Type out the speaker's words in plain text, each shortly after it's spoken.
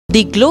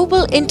The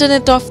global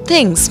Internet of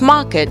Things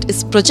market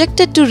is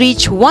projected to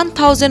reach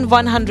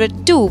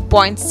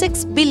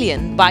 $1,102.6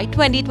 billion by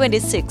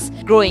 2026,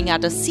 growing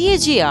at a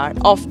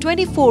CAGR of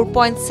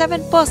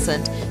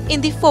 24.7% in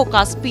the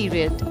forecast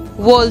period.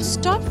 World's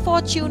top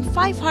Fortune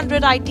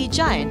 500 IT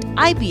giant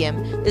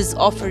IBM is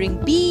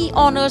offering BE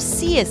Honours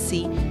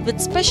CSC with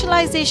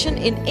specialization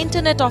in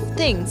Internet of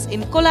Things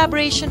in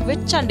collaboration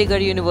with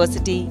Chandigarh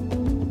University.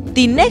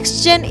 The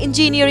Next Gen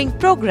Engineering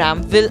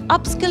program will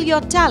upskill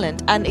your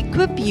talent and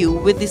equip you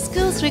with the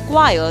skills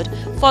required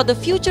for the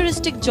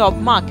futuristic job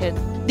market.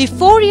 The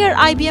 4-year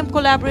IBM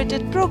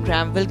collaborated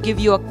program will give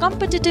you a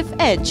competitive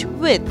edge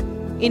with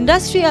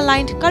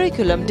industry-aligned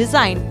curriculum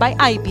designed by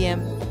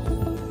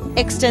IBM,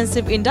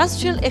 extensive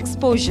industrial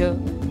exposure,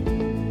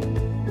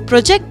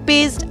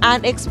 project-based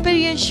and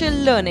experiential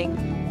learning,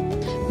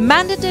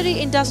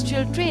 mandatory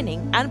industrial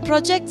training and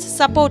projects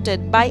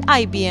supported by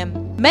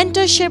IBM,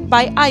 mentorship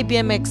by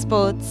IBM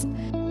experts,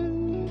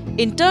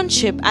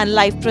 internship and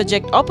live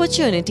project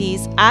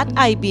opportunities at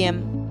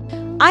IBM,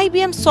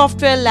 IBM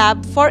Software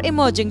Lab for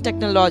Emerging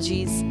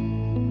Technologies.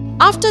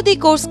 After the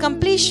course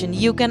completion,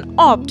 you can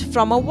opt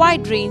from a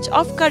wide range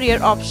of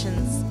career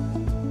options.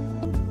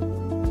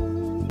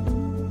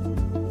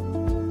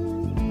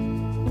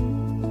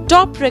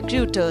 Top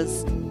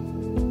recruiters.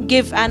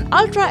 Give an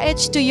ultra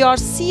edge to your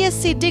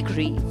CSC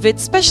degree with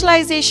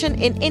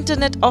specialization in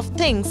Internet of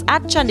Things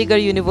at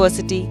Chandigarh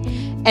University.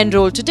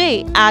 Enroll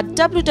today at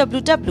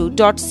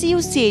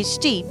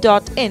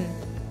www.cuceht.in.